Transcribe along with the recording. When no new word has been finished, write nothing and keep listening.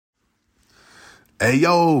Hey,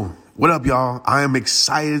 yo, what up, y'all? I am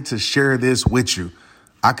excited to share this with you.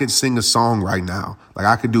 I could sing a song right now. Like,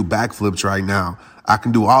 I could do backflips right now. I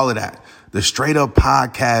can do all of that. The Straight Up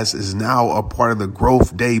Podcast is now a part of the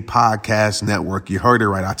Growth Day Podcast Network. You heard it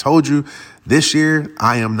right. I told you this year,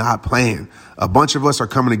 I am not playing. A bunch of us are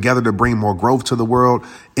coming together to bring more growth to the world,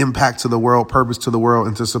 impact to the world, purpose to the world,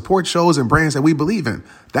 and to support shows and brands that we believe in.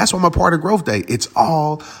 That's why I'm a part of Growth Day. It's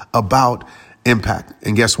all about impact.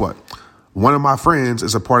 And guess what? One of my friends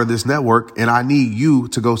is a part of this network, and I need you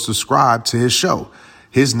to go subscribe to his show.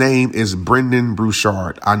 His name is Brendan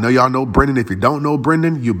Brouchard. I know y'all know Brendan. If you don't know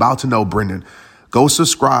Brendan, you're about to know Brendan. Go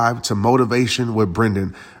subscribe to Motivation with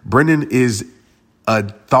Brendan. Brendan is a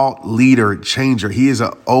thought leader changer. He is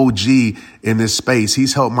an OG in this space.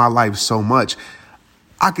 He's helped my life so much.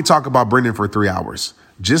 I could talk about Brendan for 3 hours.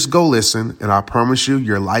 Just go listen, and I promise you,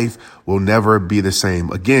 your life will never be the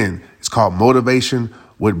same. Again, it's called Motivation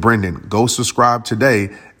with Brendan. Go subscribe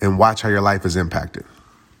today and watch how your life is impacted.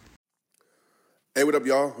 Hey, what up,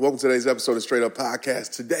 y'all? Welcome to today's episode of Straight Up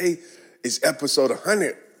Podcast. Today is episode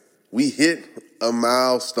 100. We hit a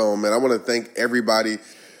milestone, man. I want to thank everybody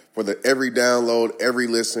for every download, every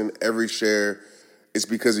listen, every share. It's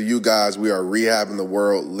because of you guys. We are rehabbing the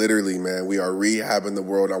world. Literally, man. We are rehabbing the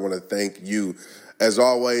world. I want to thank you. As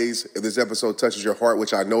always, if this episode touches your heart,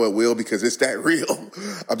 which I know it will because it's that real,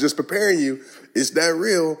 I'm just preparing you. It's that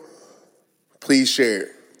real. Please share it,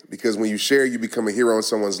 because when you share, you become a hero in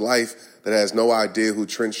someone's life that has no idea who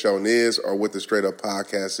Trent Shelton is or what the Straight Up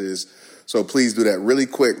Podcast is. So please do that really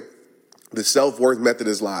quick. The Self-Worth Method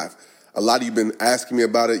is live. A lot of you have been asking me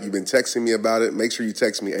about it. You've been texting me about it. Make sure you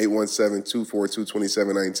text me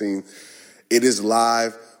 817-242-2719. It is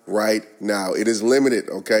live right now. It is limited,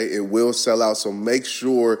 okay? It will sell out. So make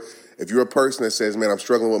sure, if you're a person that says, man, I'm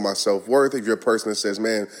struggling with my self-worth, if you're a person that says,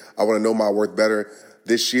 man, I want to know my worth better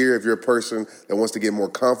this year, if you're a person that wants to get more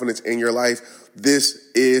confidence in your life, this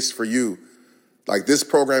is for you. Like, this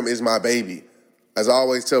program is my baby. As I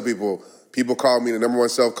always tell people call me the number one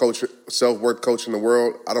self-worth coach in the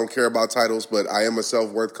world. I don't care about titles, but I am a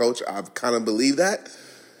self-worth coach. I kind of believe that.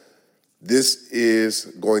 This is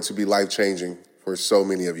going to be life-changing for so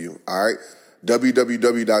many of you, all right?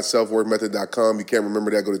 www.selfworthmethod.com. You can't remember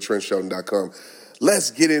that, go to TrentShelton.com. Let's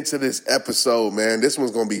get into this episode, man. This one's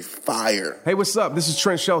going to be fire. Hey, what's up? This is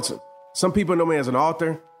Trent Shelton. Some people know me as an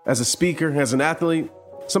author, as a speaker, as an athlete.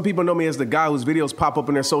 Some people know me as the guy whose videos pop up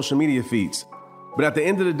in their social media feeds. But at the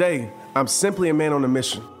end of the day, I'm simply a man on a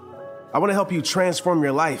mission. I want to help you transform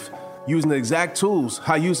your life using the exact tools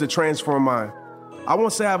I use to transform mine. I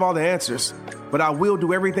won't say I have all the answers, but I will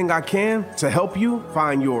do everything I can to help you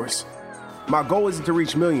find yours. My goal isn't to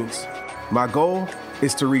reach millions. My goal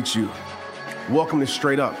is to reach you. Welcome to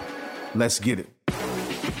Straight Up. Let's get it.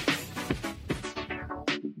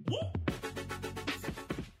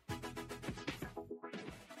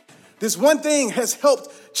 This one thing has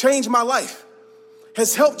helped change my life.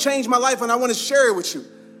 And I want to share it with you.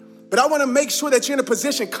 But I want to make sure that you're in a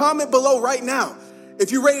position. Comment below right now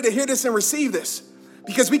if you're ready to hear this and receive this.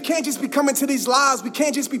 Because we can't just be coming to these lives. We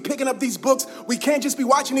can't just be picking up these books. We can't just be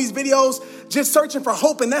watching these videos, just searching for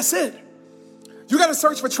hope, and that's it. You got to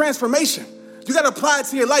search for transformation. You got to apply it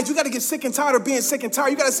to your life. You got to get sick and tired of being sick and tired.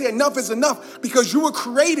 You got to say enough is enough, because you were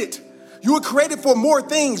created. You were created for more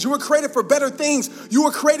things. You were created for better things. You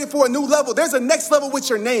were created for a new level. There's a next level with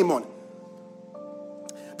your name on it.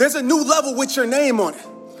 There's a new level with your name on it.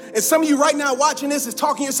 And some of you right now watching this is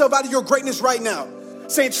talking yourself out of your greatness right now.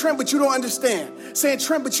 Saying, Trent, but you don't understand. Saying,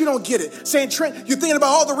 Trent, but you don't get it. Saying, Trent, you're thinking about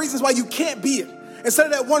all the reasons why you can't be it. Instead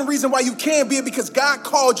of that one reason why you can be it, because God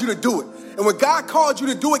called you to do it. And when God called you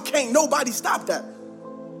to do it, can't nobody stop that.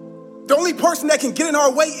 The only person that can get in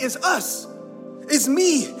our way is us. It's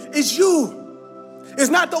me. It's you. It's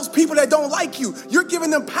not those people that don't like you. You're giving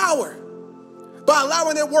them power by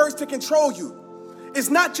allowing their words to control you. It's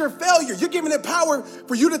not your failure. You're giving it power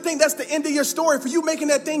for you to think that's the end of your story, for you making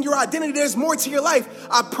that thing your identity. There's more to your life.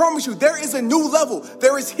 I promise you, there is a new level.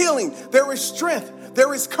 There is healing. There is strength.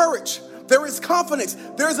 There is courage. There is confidence.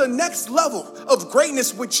 There's a next level of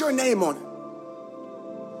greatness with your name on it.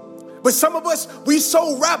 But some of us, we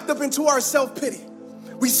so wrapped up into our self-pity.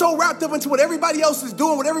 We so wrapped up into what everybody else is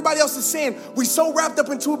doing, what everybody else is saying. We so wrapped up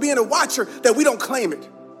into being a watcher that we don't claim it.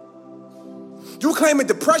 You claiming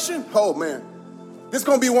depression? Oh, man. This is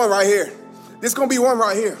going to be one right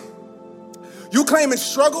here. You claiming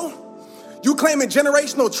struggle? You claiming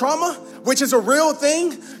generational trauma, which is a real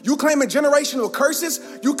thing? You claiming generational curses?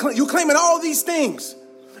 You claiming all these things.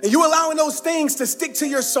 And you allowing those things to stick to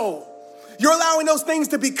your soul. You're allowing those things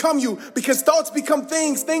to become you, because thoughts become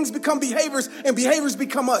things, things become behaviors, and behaviors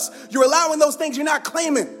become us. You're allowing those things you're not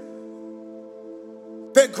claiming.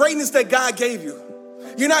 that greatness that God gave you.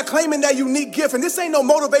 You're not claiming that unique gift. And this ain't no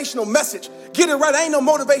motivational message. Get it right. I ain't no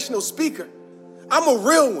motivational speaker. I'm a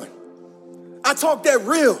real one. I talk that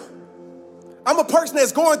real. I'm a person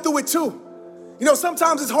that's going through it too. You know,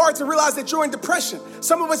 sometimes it's hard to realize that you're in depression.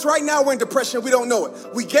 Some of us right now, we're in depression. We don't know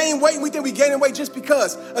it. We gain weight and we think we're gaining weight just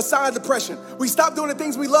because, a sign of depression. We stop doing the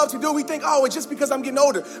things we love to do. We think, oh, it's just because I'm getting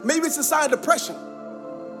older. Maybe it's a sign of depression.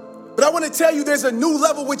 But I want to tell you, there's a new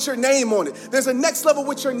level with your name on it. There's a next level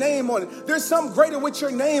with your name on it. There's something greater with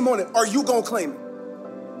your name on it. Are you going to claim it?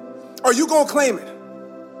 Are you going to claim it?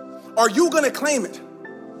 Are you going to claim it?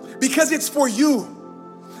 Because it's for you.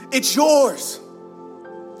 It's yours.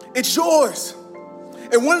 It's yours.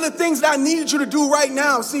 And one of the things that I need you to do right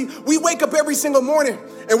now, see, we wake up every single morning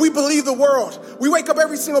and we believe the world. We wake up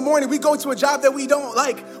every single morning, we go to a job that we don't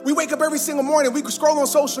like. We wake up every single morning, we scroll on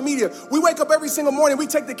social media. We wake up every single morning, we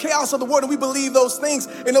take the chaos of the world and we believe those things,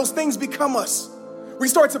 and those things become us. We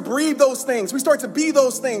start to breathe those things. We start to be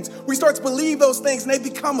those things. We start to believe those things and they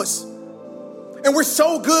become us. And we're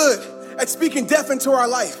so good at speaking death into our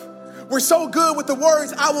life. We're so good with the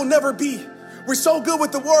words, I will never be. We're so good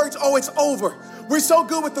with the words, oh, it's over. We're so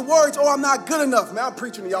good with the words, oh, I'm not good enough. Man, I'm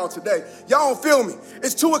preaching to y'all today. Y'all don't feel me.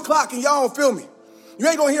 It's 2 o'clock and y'all don't feel me. You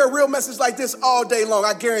ain't gonna hear a real message like this all day long,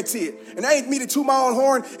 I guarantee it. And that ain't me to toot my own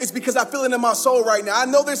horn, it's because I feel it in my soul right now. I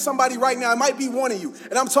know there's somebody right now, it might be one of you,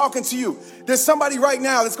 and I'm talking to you. There's somebody right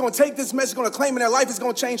now that's gonna take this message, gonna claim in their life is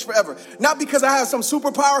gonna change forever. Not because I have some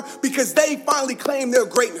superpower, because they finally claim their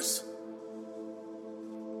greatness.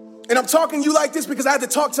 And I'm talking to you like this because I had to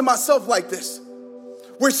talk to myself like this.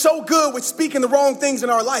 We're so good with speaking the wrong things in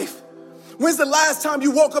our life. When's the last time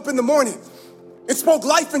you woke up in the morning and spoke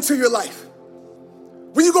life into your life?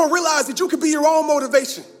 When you gonna realize that you could be your own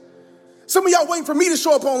motivation? Some of y'all waiting for me to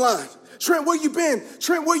show up online. Trent, where you been?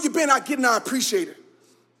 Trent, where you been? I get it and I appreciate it.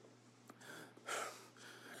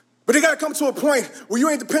 But it gotta come to a point where you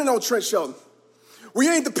ain't depending on Trent Shelton. Where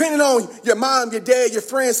you ain't depending on your mom, your dad, your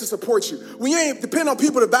friends to support you. When you ain't depending on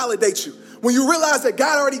people to validate you. When you realize that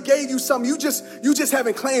God already gave you something, you just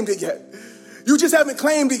haven't claimed it yet. You just haven't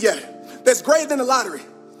claimed it yet. That's greater than the lottery.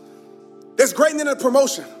 That's greater than a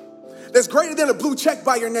promotion. That's greater than a blue check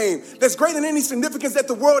by your name. That's greater than any significance that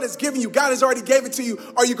the world has given you. God has already gave it to you.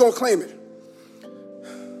 Are you going to claim it?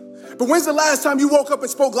 But when's the last time you woke up and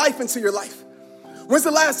spoke life into your life? When's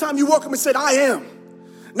the last time you woke up and said, I am?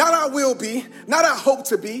 Not I will be, not I hope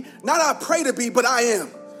to be, not I pray to be, but I am.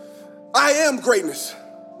 I am greatness.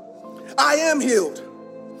 I am healed.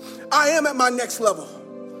 I am at my next level.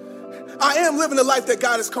 I am living the life that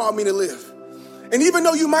God has called me to live. And even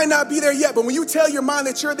though you might not be there yet, but when you tell your mind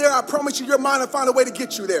that you're there, I promise you your mind will find a way to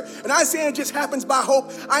get you there. And I ain't saying it just happens by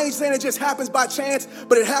hope. I ain't saying it just happens by chance,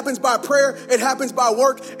 but it happens by prayer. It happens by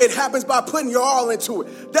work. It happens by putting your all into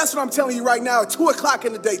it. That's what I'm telling you right now at 2 o'clock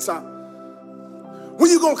in the daytime. When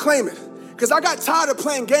you gonna claim it? Because I got tired of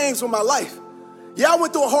playing games with my life. Yeah, I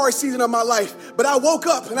went through a hard season of my life, but I woke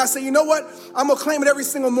up and I said, you know what? I'm gonna claim it every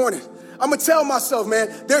single morning. I'm gonna tell myself, man,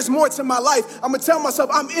 there's more to my life. I'm gonna tell myself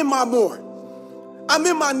I'm in my more. I'm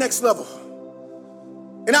in my next level.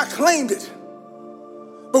 And I claimed it.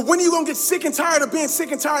 But when are you gonna get sick and tired of being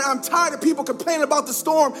sick and tired? I'm tired of people complaining about the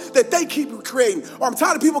storm that they keep creating. Or I'm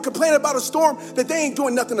tired of people complaining about a storm that they ain't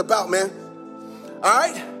doing nothing about, man. All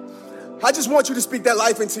right? I just want you to speak that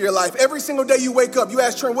life into your life. Every single day you wake up, you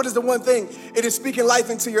ask Trent, what is the one thing? It is speaking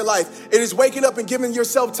life into your life. It is waking up and giving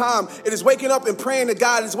yourself time. It is waking up and praying to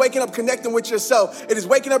God. It is waking up connecting with yourself. It is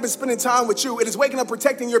waking up and spending time with you. It is waking up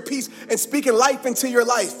protecting your peace and speaking life into your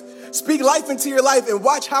life. Speak life into your life and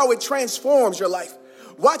watch how it transforms your life.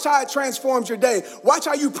 Watch how it transforms your day. Watch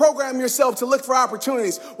how you program yourself to look for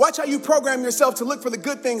opportunities. Watch how you program yourself to look for the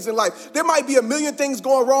good things in life. There might be a million things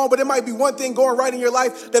going wrong, but there might be one thing going right in your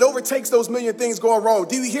life that overtakes those million things going wrong.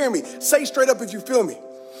 Do you hear me? Say straight up if you feel me.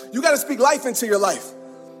 You got to speak life into your life.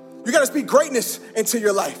 You got to speak greatness into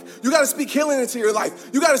your life. You got to speak healing into your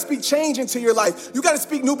life. You got to speak change into your life. You got to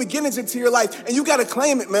speak new beginnings into your life. And you got to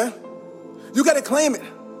claim it, man. You got to claim it.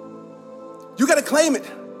 You got to claim it.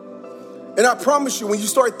 And I promise you, when you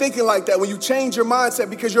start thinking like that, when you change your mindset,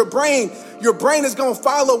 because your brain is going to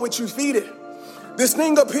follow what you feed it. This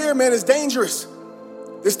thing up here, man, is dangerous.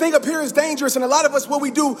 This thing up here is dangerous. And a lot of us, what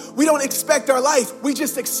we do, we don't expect our life. We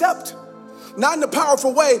just accept. Not in a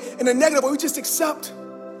powerful way, in a negative way. We just accept.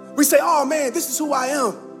 We say, oh, man, this is who I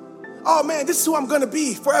am. Oh, man, this is who I'm going to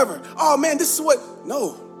be forever. Oh, man, this is what.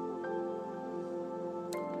 No.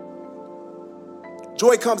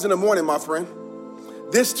 Joy comes in the morning, my friend.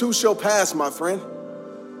 This too shall pass, my friend.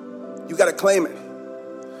 You got to claim it.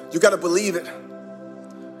 You got to believe it.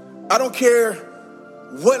 I don't care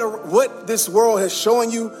what this world has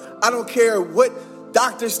shown you. I don't care what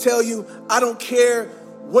doctors tell you. I don't care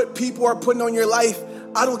what people are putting on your life.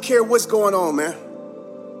 I don't care what's going on, man.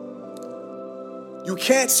 You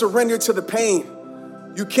can't surrender to the pain.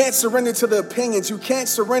 You can't surrender to the opinions. You can't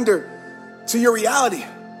surrender to your reality.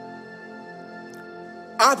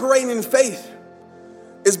 Operating in faith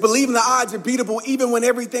is believing the odds are beatable even when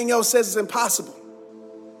everything else says it's impossible.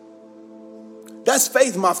 That's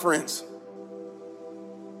faith, my friends.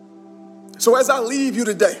 So as I leave you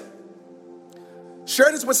today,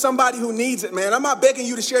 share this with somebody who needs it, man. I'm not begging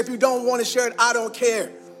you to share. If you don't want to share it, I don't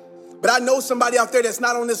care. But I know somebody out there that's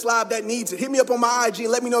not on this live that needs it. Hit me up on my IG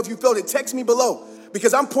and let me know if you felt it. Text me below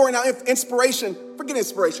because I'm pouring out inspiration. Forget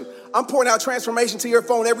inspiration. I'm pouring out transformation to your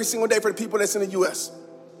phone every single day for the people that's in the U.S.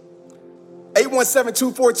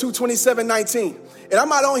 817-242-2719. And I'm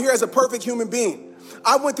not on here as a perfect human being.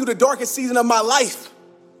 I went through the darkest season of my life.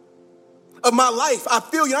 I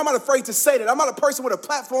feel you. I'm not afraid to say that. I'm not a person with a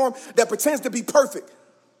platform that pretends to be perfect.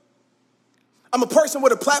 I'm a person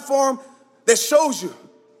with a platform that shows you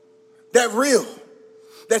that real,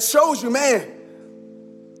 that shows you, man,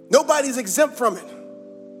 nobody's exempt from it.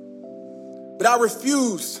 But I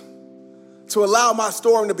refuse to allow my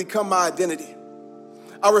storm to become my identity.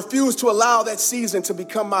 I refuse to allow that season to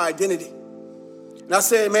become my identity. And I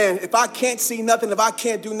said, man, if I can't see nothing, if I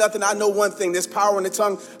can't do nothing, I know one thing, there's power in the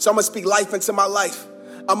tongue. So I'm going to speak life into my life.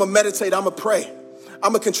 I'm going to meditate. I'm going to pray.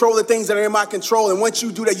 I'm going to control the things that are in my control. And once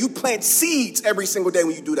you do that, you plant seeds every single day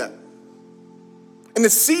when you do that. And the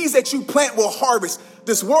seeds that you plant will harvest.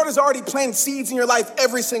 This world is already planting seeds in your life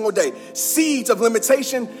every single day. Seeds of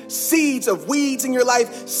limitation, seeds of weeds in your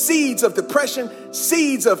life, seeds of depression,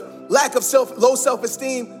 seeds of lack of low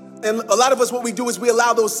self-esteem. And a lot of us, what we do is we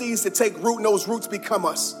allow those seeds to take root and those roots become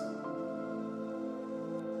us.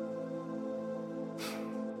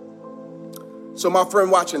 So my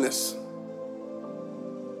friend watching this,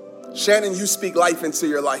 Shannon, you speak life into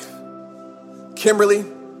your life. Kimberly,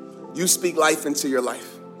 you speak life into your life.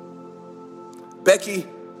 Becky,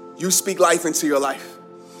 you speak life into your life.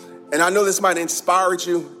 And I know this might have inspired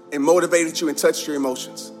you and motivated you and touched your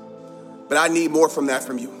emotions, but I need more from that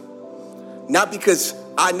from you. Not because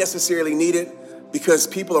I necessarily need it, because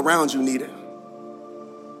people around you need it.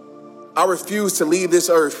 I refuse to leave this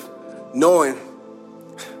earth knowing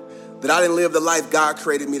that I didn't live the life God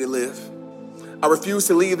created me to live. I refuse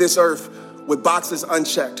to leave this earth with boxes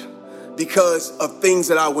unchecked because of things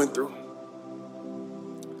that I went through.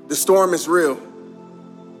 The storm is real,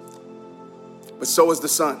 but so is the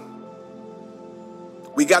sun.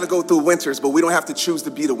 We got to go through winters, but we don't have to choose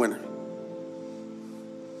to be the winter.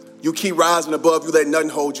 You keep rising above, you let nothing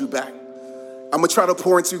hold you back. I'm going to try to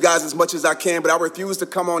pour into you guys as much as I can, but I refuse to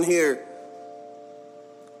come on here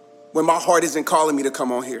when my heart isn't calling me to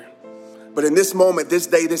come on here. But in this moment, this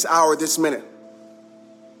day, this hour, this minute,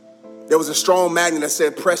 there was a strong magnet that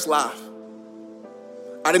said, press live.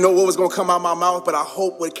 I didn't know what was going to come out of my mouth, but I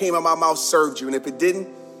hope what came out of my mouth served you. And if it didn't,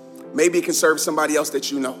 maybe it can serve somebody else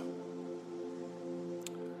that you know.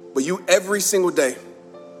 But you, every single day,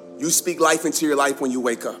 you speak life into your life when you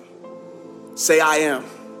wake up. Say, I am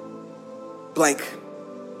blank.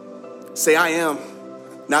 Say, I am.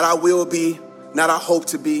 Not I will be, not I hope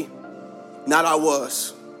to be, not I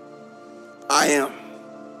was. I am.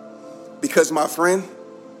 Because my friend,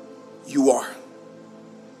 you are.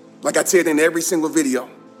 Like I said in every single video,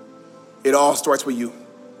 it all starts with you.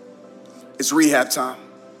 It's rehab time.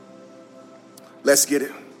 Let's get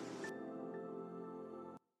it.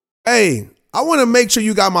 Hey, I want to make sure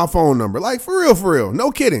you got my phone number. Like, for real.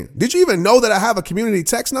 No kidding. Did you even know that I have a community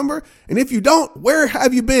text number? And if you don't, where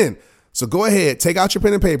have you been? So go ahead, take out your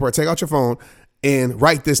pen and paper, or take out your phone and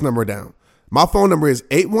write this number down. My phone number is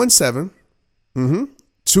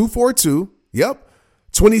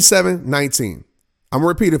 817-242-2719. I'm going to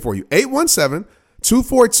repeat it for you.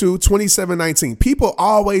 817-242-2719. People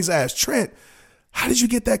always ask, Trent, how did you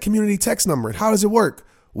get that community text number? And how does it work?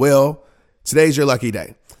 Well, today's your lucky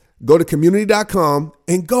day. Go to community.com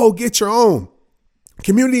and go get your own.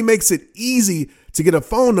 Community makes it easy to get a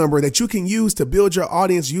phone number that you can use to build your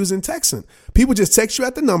audience using texting. People just text you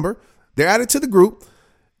at the number. They're added to the group.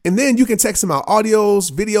 And then you can text them out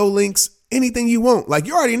audios, video links, anything you want. Like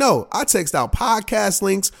you already know, I text out podcast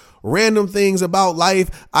links, random things about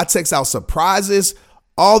life. I text out surprises,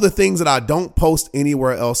 all the things that I don't post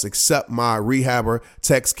anywhere else except my Rehabber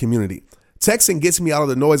text community. Texting gets me out of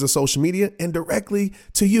the noise of social media and directly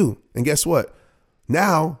to you. And guess what?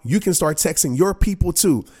 Now you can start texting your people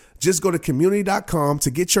too. Just go to community.com to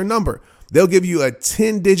get your number. They'll give you a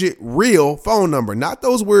 10-digit real phone number, not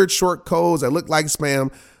those weird short codes that look like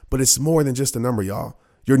spam, but it's more than just a number, y'all.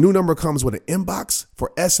 Your new number comes with an inbox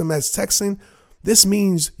for SMS texting, This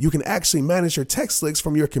means you can actually manage your text links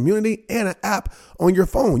from your community and an app on your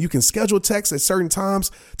phone. You can schedule texts at certain times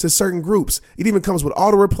to certain groups. It even comes with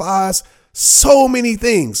auto replies, so many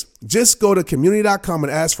things. Just go to community.com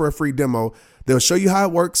and ask for a free demo. They'll show you how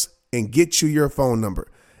it works and get you your phone number.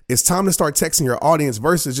 It's time to start texting your audience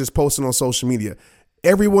versus just posting on social media.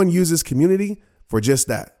 Everyone uses Community for just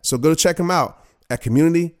that. So go check them out at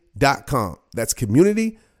community.com. That's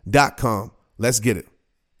community.com. Let's get it.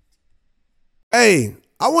 Hey,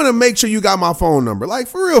 I want to make sure you got my phone number. Like,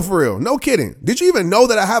 for real. No kidding. Did you even know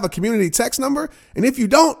that I have a community text number? And if you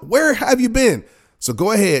don't, where have you been? So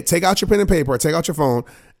go ahead, take out your pen and paper, or take out your phone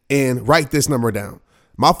and write this number down.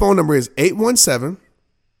 My phone number is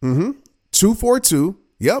 817-242,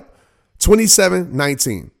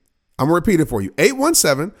 2719. I'm going to repeat it for you.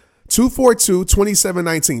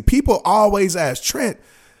 817-242-2719. People always ask, Trent,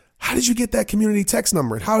 how did you get that community text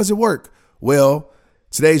number? And how does it work? Well,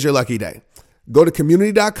 today's your lucky day. Go to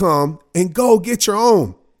community.com and go get your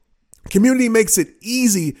own. Community makes it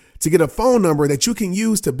easy to get a phone number that you can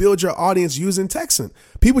use to build your audience using texting.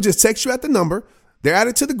 People just text you at the number, they're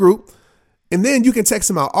added to the group, and then you can text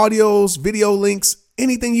them out audios, video links,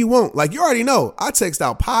 anything you want. Like you already know, I text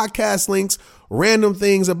out podcast links, random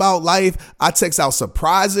things about life. I text out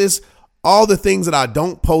surprises, all the things that I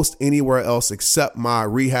don't post anywhere else except my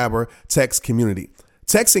Rehabber text community.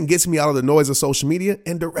 Texting gets me out of the noise of social media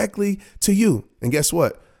and directly to you. And guess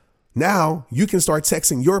what? Now you can start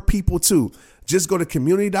texting your people too. Just go to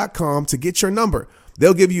community.com to get your number.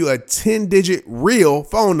 They'll give you a 10-digit real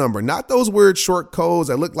phone number, not those weird short codes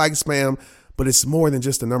that look like spam, but it's more than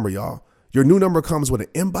just a number, y'all. Your new number comes with an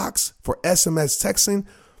inbox for SMS texting.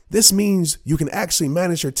 This means you can actually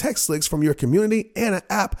manage your text links from your community and an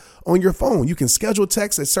app on your phone. You can schedule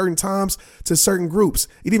texts at certain times to certain groups.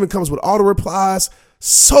 It even comes with auto replies,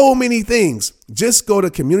 so many things. Just go to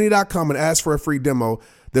community.com and ask for a free demo.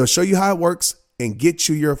 They'll show you how it works and get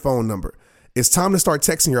you your phone number. It's time to start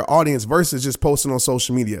texting your audience versus just posting on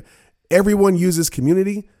social media. Everyone uses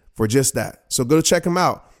Community for just that. So go check them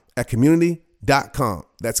out at community.com.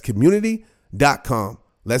 That's community.com.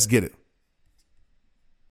 Let's get it.